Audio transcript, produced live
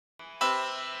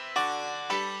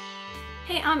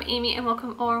Hey, I'm Amy and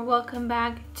welcome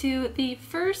back to the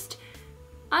first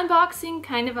unboxing,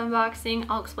 kind of unboxing,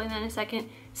 I'll explain that in a second,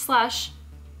 slash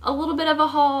a little bit of a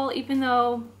haul, even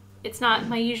though it's not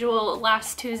my usual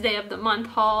last Tuesday of the month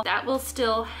haul. That will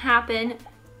still happen,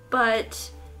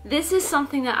 but this is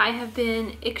something that I have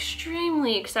been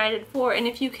extremely excited for, and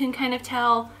if you can kind of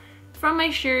tell from my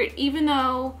shirt, even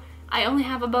though I only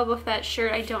have a Boba Fett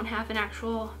shirt, I don't have an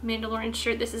actual Mandalorian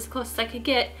shirt, this is as close as I could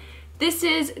get. This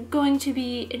is going to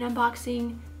be an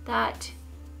unboxing that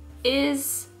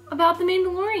is about the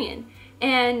Mandalorian,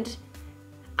 and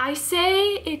I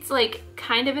say it's like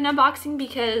kind of an unboxing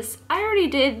because I already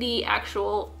did the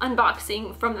actual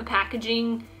unboxing from the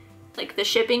packaging, like the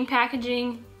shipping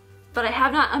packaging, but I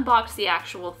have not unboxed the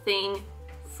actual thing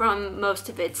from most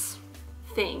of its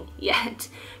thing yet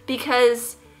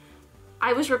because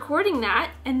I was recording that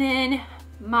and then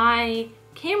my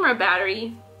camera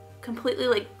battery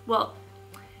completely well,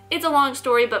 it's a long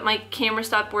story, but my camera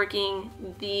stopped working,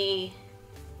 the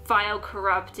file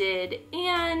corrupted,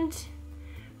 and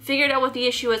figured out what the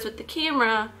issue was with the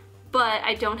camera, but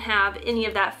I don't have any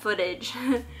of that footage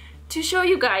to show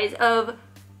you guys of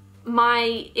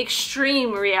my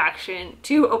extreme reaction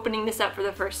to opening this up for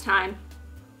the first time,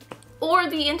 or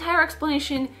the entire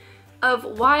explanation of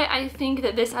why I think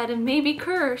that this item may be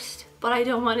cursed, but I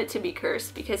don't want it to be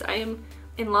cursed because I am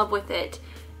in love with it.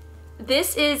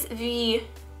 This is the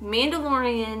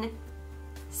Mandalorian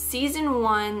Season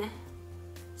 1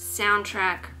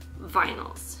 soundtrack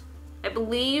vinyls. I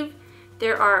believe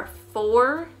there are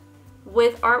 4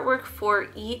 with artwork for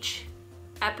each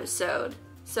episode.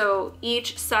 So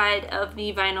each side of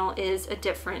the vinyl is a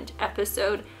different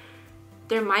episode.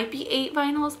 There might be 8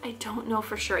 vinyls. I don't know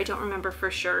for sure. I don't remember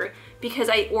for sure because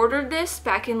I ordered this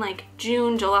back in like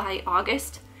June, July,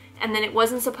 August, and then it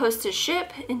wasn't supposed to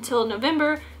ship until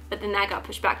November, but then that got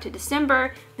pushed back to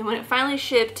December. Then when it finally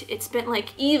shipped, it spent like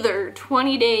either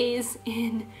 20 days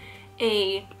in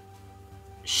a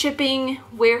shipping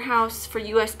warehouse for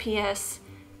USPS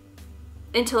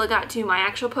until it got to my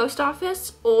actual post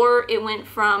office, or it went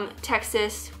from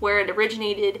Texas, where it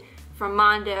originated, from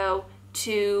Mondo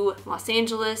to Los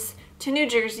Angeles to New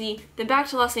Jersey, then back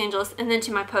to Los Angeles, and then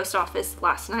to my post office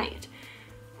last night.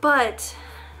 But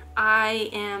I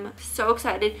am so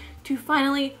excited to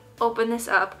finally open this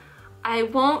up. I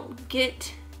won't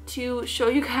get to show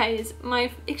you guys my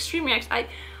extreme reaction.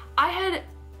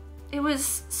 It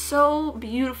was so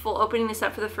beautiful opening this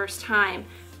up for the first time,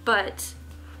 but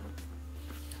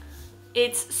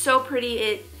it's so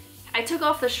pretty. I took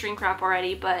off the shrink wrap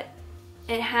already, but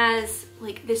it has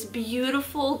like this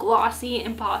beautiful glossy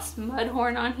embossed mud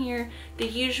horn on here, the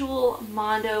usual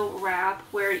Mondo wrap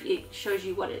where it shows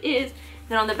you what it is.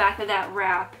 Then on the back of that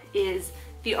wrap is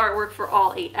the artwork for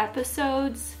all 8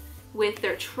 episodes with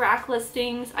their track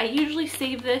listings. I usually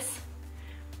save this,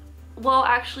 well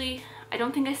actually I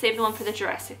don't think I saved the one for the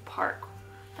Jurassic Park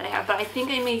that I have, but I think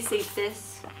I may save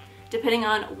this depending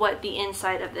on what the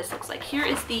inside of this looks like. Here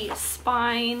is the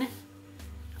spine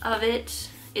of it.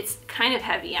 It's kind of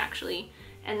heavy actually,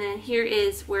 and then here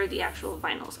is where the actual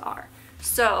vinyls are.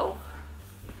 So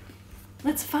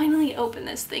let's finally open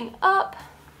this thing up.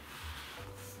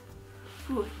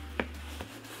 Ooh.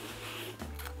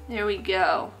 There we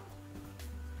go.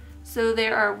 So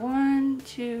there are 1,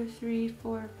 2, 3,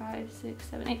 4, 5, 6,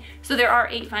 7, 8. So there are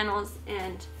 8 vinyls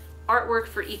and artwork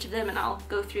for each of them, and I'll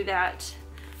go through that.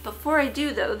 Before I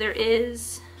do though, there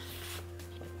is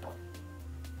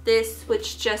this,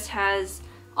 which just has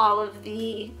all of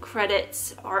the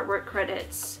credits, artwork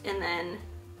credits, and then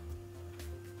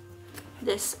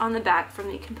this on the back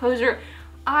from the composer.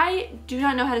 I do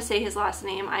not know how to say his last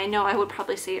name. I know I would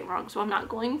probably say it wrong, so I'm not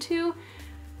going to.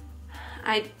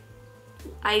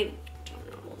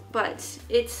 But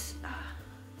it's,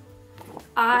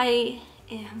 I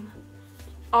am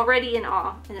already in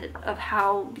awe of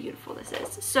how beautiful this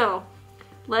is. So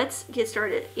let's get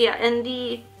started. Yeah, and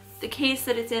the case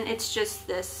that it's in, it's just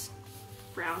this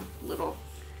brown little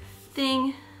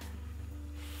thing.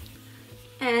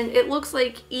 And it looks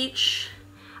like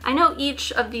I know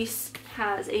each of these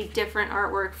has a different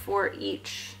artwork for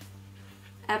each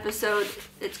episode.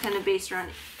 It's kind of based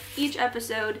around each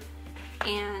episode,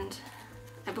 and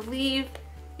I believe,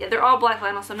 yeah, they're all black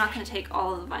vinyl, so I'm not going to take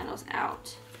all of the vinyls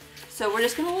out. So we're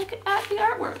just going to look at the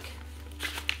artwork.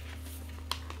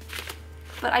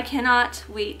 But I cannot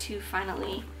wait to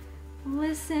finally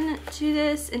listen to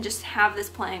this and just have this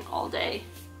playing all day.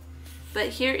 But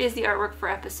here is the artwork for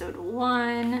episode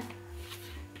 1.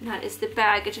 And that is the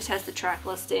bag. It just has the track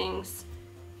listings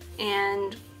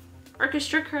and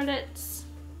orchestra credits.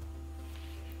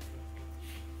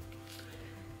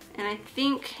 And I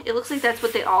think it looks like that's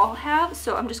what they all have,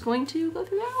 so I'm just going to go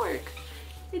through the artwork.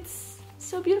 It's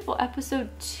so beautiful. Episode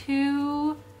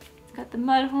 2, it's got the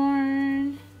mud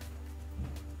horn.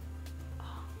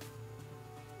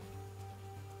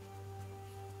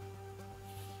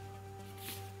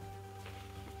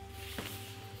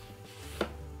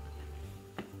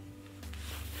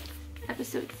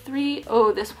 Episode 3,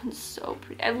 oh, this one's so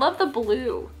pretty. I love the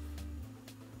blue.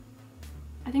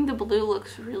 I think the blue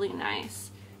looks really nice.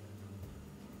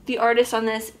 The artist on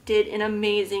this did an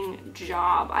amazing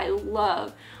job. I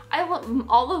love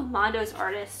all of Mondo's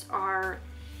artists are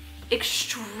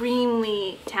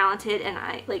extremely talented, and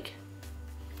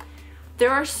there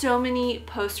are so many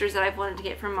posters that I've wanted to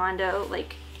get from Mondo,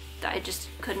 like, that I just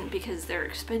couldn't because they're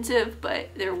expensive, but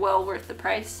they're well worth the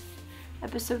price.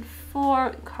 Episode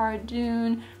 4,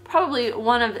 Cardoon, probably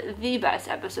one of the best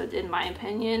episodes in my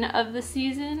opinion of the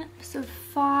season. Episode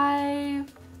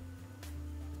 5.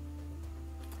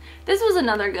 This was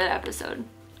another good episode.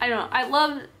 I don't know, I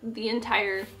love the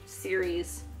entire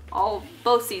series,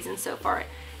 both seasons so far.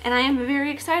 And I am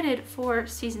very excited for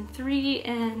season 3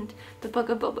 and the Book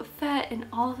of Boba Fett and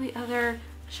all the other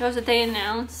shows that they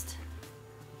announced.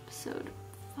 Episode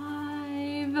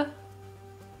 5.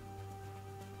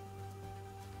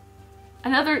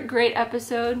 Another great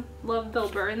episode. Love Bill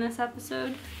Burr in this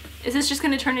episode. Is this just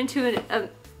going to turn into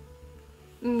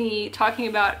me talking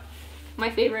about my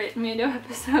favorite Mando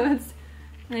episodes?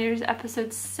 And there's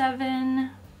episode 7.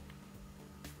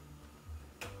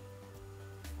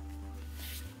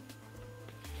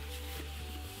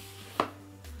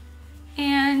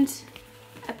 And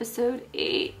episode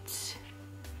 8.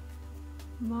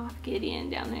 Moff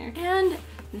Gideon down there. And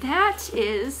that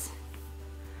is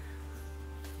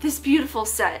this beautiful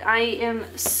set. I am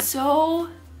so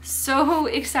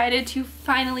excited to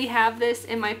finally have this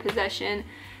in my possession.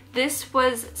 This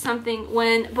was something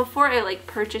before I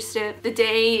purchased it, the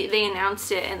day they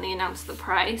announced it and they announced the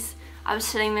price, I was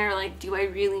sitting there like, do I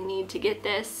really need to get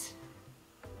this?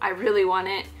 I really want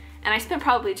it. And I spent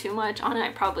probably too much on it.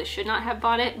 I probably should not have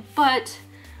bought it, but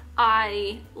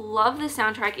I love the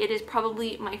soundtrack. It is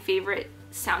probably my favorite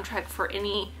soundtrack for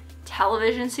any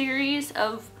television series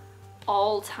of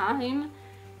all time,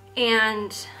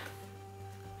 and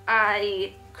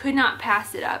I could not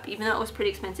pass it up, even though it was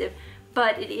pretty expensive.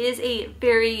 But it is a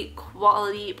very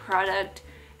quality product.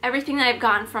 Everything that I've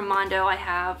gotten from Mondo, I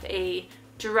have a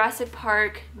Jurassic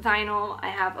Park vinyl, I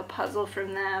have a puzzle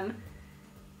from them,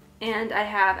 and I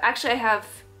have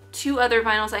 2 other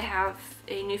vinyls. I have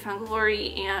a Newfound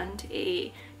Glory and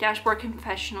a Dashboard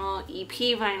Confessional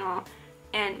EP vinyl,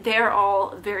 and they're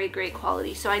all very great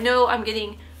quality. So I know I'm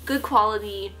getting good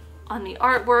quality on the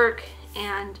artwork,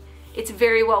 and it's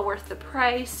very well worth the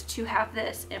price to have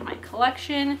this in my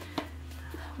collection.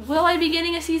 Will I be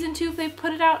getting a season 2 if they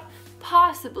put it out?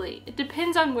 Possibly. It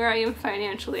depends on where I am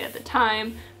financially at the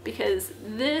time, because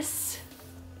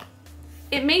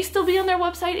it may still be on their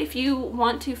website if you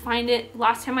want to find it.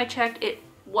 Last time I checked, it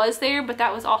was there, but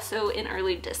that was also in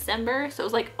early December, so it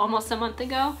was like almost a month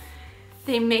ago.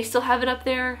 They may still have it up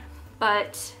there,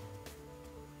 but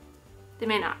they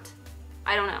may not.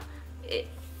 I don't know.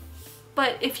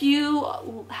 But if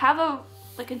you have a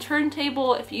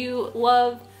turntable, if you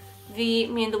love the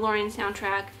Mandalorian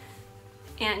soundtrack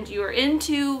and you're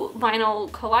into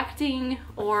vinyl collecting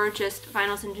or just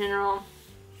vinyls in general,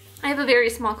 I have a very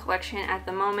small collection at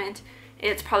the moment.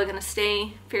 It's probably going to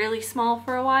stay fairly small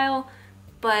for a while,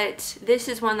 but this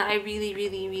is one that I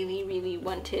really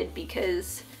wanted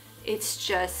because it's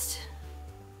just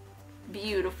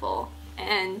beautiful,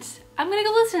 and I'm gonna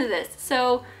go listen to this.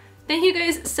 So thank you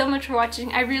guys so much for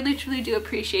watching. I really truly do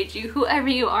appreciate you, whoever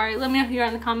you are. Let me know who you are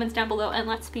in the comments down below, and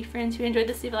let's be friends. If you enjoyed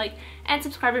this, leave a like and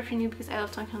subscribe if you're new, because I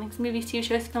love talking about things, movies, TV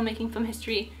shows, filmmaking, film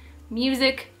history,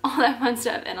 music, all that fun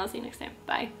stuff, and I'll see you next time.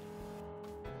 Bye.